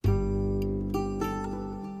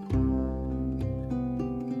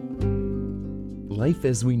Life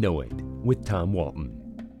as We Know It with Tom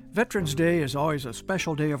Walton. Veterans Day is always a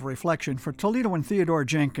special day of reflection for Toledoan Theodore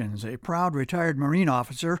Jenkins, a proud retired Marine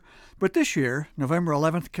officer, but this year, November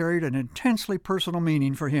 11th, carried an intensely personal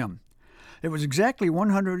meaning for him. It was exactly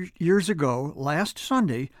 100 years ago, last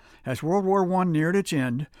Sunday, as World War I neared its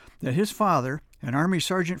end, that his father, an Army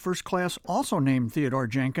Sergeant First Class also named Theodore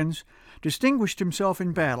Jenkins, distinguished himself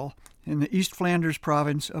in battle in the East Flanders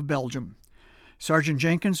province of Belgium. Sergeant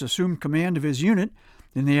Jenkins assumed command of his unit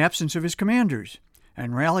in the absence of his commanders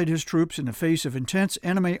and rallied his troops in the face of intense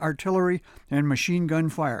enemy artillery and machine gun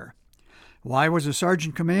fire. Why was the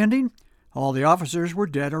sergeant commanding? All the officers were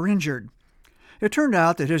dead or injured. It turned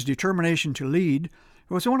out that his determination to lead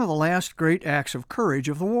was one of the last great acts of courage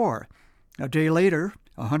of the war. A day later,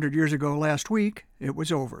 100 years ago last week, it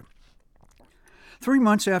was over. 3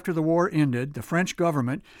 months after the war ended, the French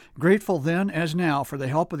government, grateful then as now for the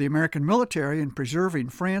help of the American military in preserving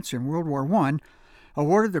France in World War I,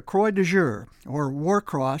 awarded the Croix de Guerre, or War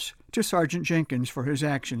Cross, to Sergeant Jenkins for his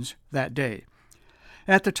actions that day.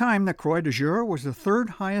 At the time, the Croix de Guerre was the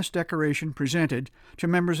third highest decoration presented to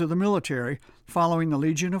members of the military, following the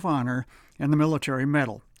Legion of Honor and the Military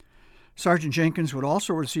Medal. Sergeant Jenkins would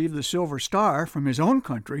also receive the Silver Star from his own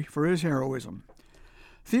country for his heroism.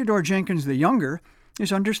 Theodore Jenkins the Younger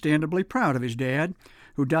is understandably proud of his dad,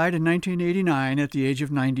 who died in 1989 at the age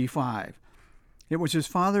of 95. It was his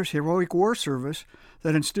father's heroic war service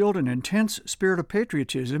that instilled an intense spirit of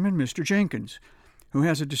patriotism in Mr. Jenkins, who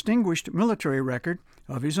has a distinguished military record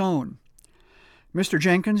of his own. Mr.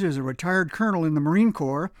 Jenkins is a retired colonel in the Marine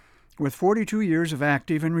Corps with 42 years of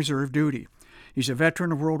active and reserve duty. He's a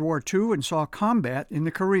veteran of World War II and saw combat in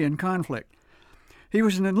the Korean conflict. He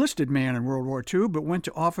was an enlisted man in World War II, but went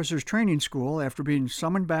to officers' training school after being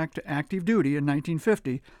summoned back to active duty in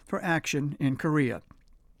 1950 for action in Korea.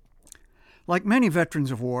 Like many veterans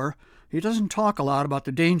of war, he doesn't talk a lot about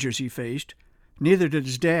the dangers he faced. Neither did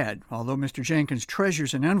his dad, although Mr. Jenkins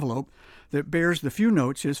treasures an envelope that bears the few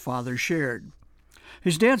notes his father shared.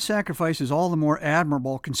 His dad's sacrifice is all the more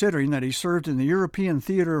admirable considering that he served in the European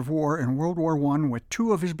theater of war in World War I with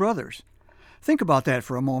 2 of his brothers. Think about that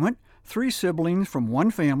for a moment. 3 siblings from one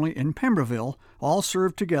family in Pemberville all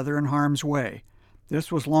served together in harm's way.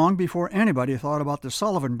 This was long before anybody thought about the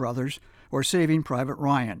Sullivan brothers or Saving Private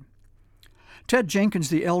Ryan. Ted Jenkins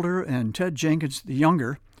the Elder and Ted Jenkins the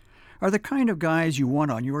Younger are the kind of guys you want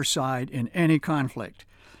on your side in any conflict.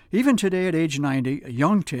 Even today at age 90,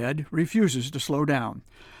 young Ted refuses to slow down.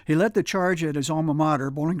 He led the charge at his alma mater,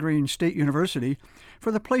 Bowling Green State University,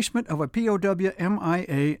 for the placement of a POW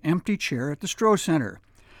MIA empty chair at the Stroh Center.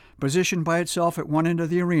 Positioned by itself at one end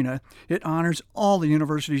of the arena, it honors all the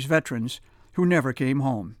university's veterans who never came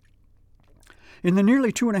home. In the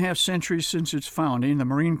nearly 2.5 centuries since its founding, the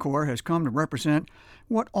Marine Corps has come to represent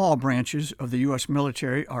what all branches of the U.S.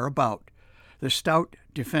 military are about, the stout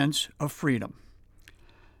defense of freedom.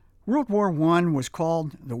 World War I was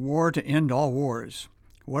called the war to end all wars.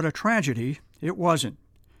 What a tragedy it wasn't.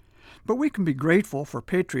 But we can be grateful for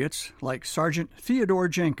patriots like Sergeant Theodore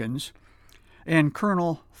Jenkins and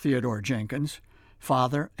Colonel Theodore Jenkins,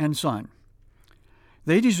 father and son.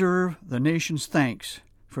 They deserve the nation's thanks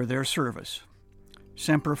for their service.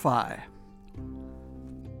 Semper Fi.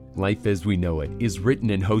 Life as We Know It is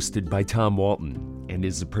written and hosted by Tom Walton and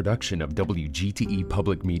is a production of WGTE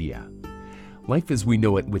Public Media. Life as We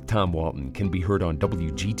Know It with Tom Walton can be heard on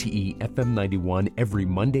WGTE FM 91 every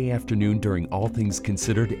Monday afternoon during All Things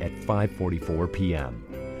Considered at 5:44 p.m.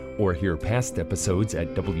 Or hear past episodes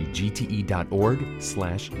at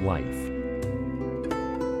wgte.org/life.